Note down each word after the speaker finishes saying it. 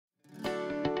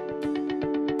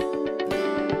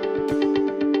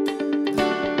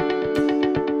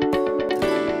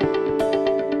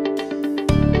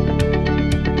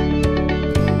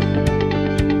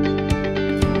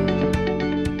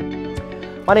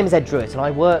My name is Ed Druitt and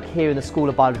I work here in the School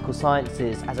of Biological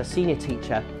Sciences as a senior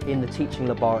teacher in the teaching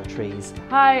laboratories.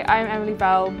 Hi, I'm Emily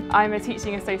Bell. I'm a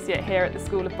teaching associate here at the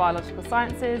School of Biological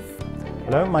Sciences.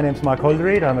 Hello, my name is Mark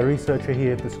Holderried. I'm a researcher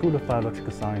here at the School of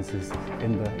Biological Sciences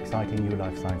in the exciting new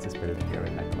Life Sciences building here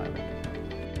at the moment.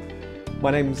 My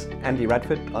name's Andy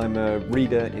Radford. I'm a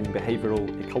reader in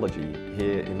behavioural ecology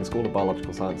here in the School of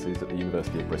Biological Sciences at the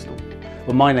University of Bristol.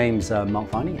 Well, my name's Mark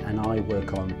Viney and I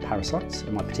work on parasites,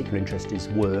 and my particular interest is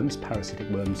worms, parasitic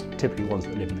worms, typically ones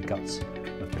that live in the guts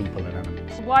of people and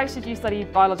animals. Why should you study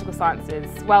biological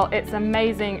sciences? Well, it's an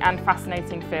amazing and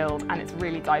fascinating field and it's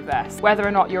really diverse. Whether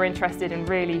or not you're interested in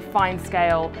really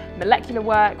fine-scale molecular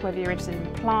work, whether you're interested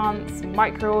in plants,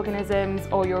 microorganisms,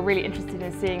 or you're really interested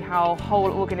in seeing how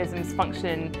whole organisms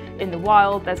function in the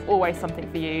wild, there's always something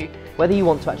for you. Whether you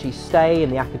want to actually stay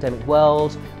in the academic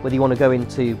world, whether you want to go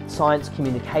into science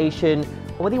communication,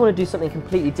 or whether you want to do something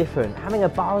completely different, having a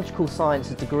biological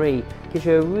sciences degree gives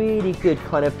you a really good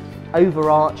kind of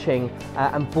overarching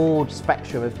and broad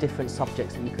spectrum of different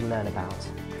subjects that you can learn about.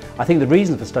 I think the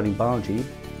reason for studying biology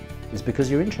is because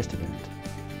you're interested in it.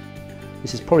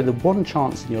 This is probably the one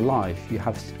chance in your life you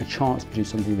have a chance to do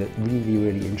something that really,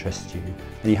 really interests you.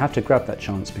 And you have to grab that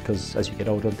chance because as you get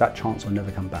older, that chance will never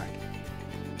come back.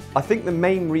 I think the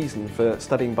main reason for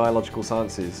studying biological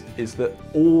sciences is that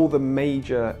all the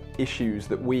major issues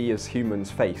that we as humans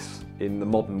face in the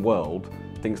modern world,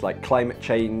 things like climate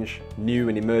change, new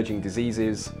and emerging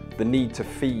diseases, the need to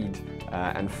feed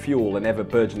and fuel an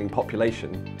ever-burgeoning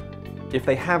population, if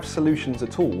they have solutions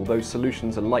at all, those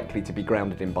solutions are likely to be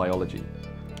grounded in biology.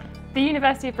 The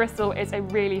University of Bristol is a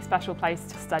really special place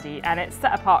to study and it's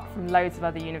set apart from loads of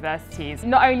other universities,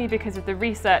 not only because of the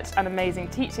research and amazing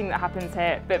teaching that happens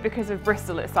here, but because of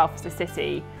Bristol itself as a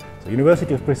city. So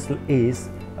University of Bristol is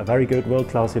a very good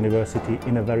world-class university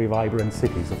in a very vibrant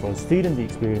city, so for a student the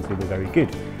experience will be very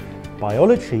good.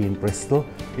 Biology in Bristol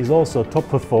is also a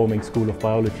top-performing school of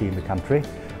biology in the country,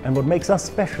 and what makes us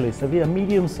special is that we are a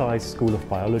medium-sized school of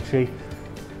biology,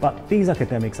 but these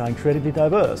academics are incredibly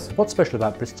diverse. What's special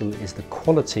about Bristol is the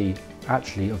quality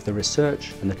actually of the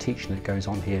research and the teaching that goes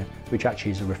on here, which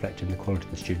actually is reflected in the quality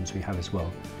of the students we have as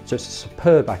well. So it's a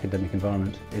superb academic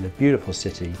environment in a beautiful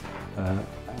city,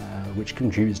 which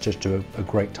contributes just to a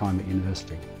great time at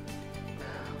university.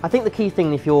 I think the key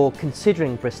thing if you're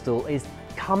considering Bristol is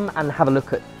come and have a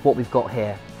look at what we've got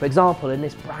here. For example, in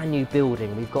this brand new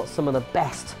building, we've got some of the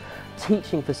best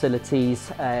teaching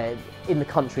facilities in the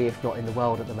country, if not in the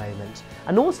world at the moment.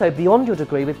 And also beyond your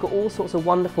degree, we've got all sorts of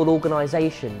wonderful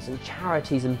organisations and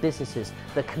charities and businesses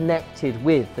that are connected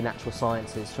with the natural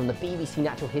sciences, from the BBC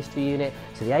Natural History Unit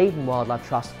to the Avon Wildlife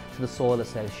Trust to the Soil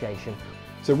Association.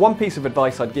 So one piece of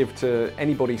advice I'd give to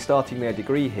anybody starting their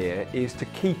degree here is to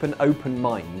keep an open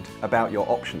mind about your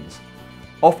options.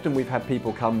 Often we've had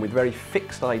people come with very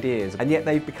fixed ideas and yet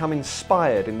they've become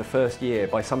inspired in the first year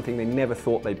by something they never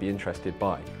thought they'd be interested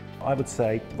by. I would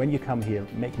say when you come here,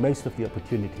 make most of the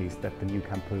opportunities that the new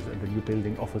campus and the new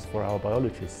building offers for our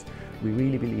biologists. We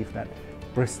really believe that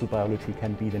Bristol biology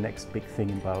can be the next big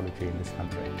thing in biology in this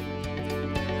country.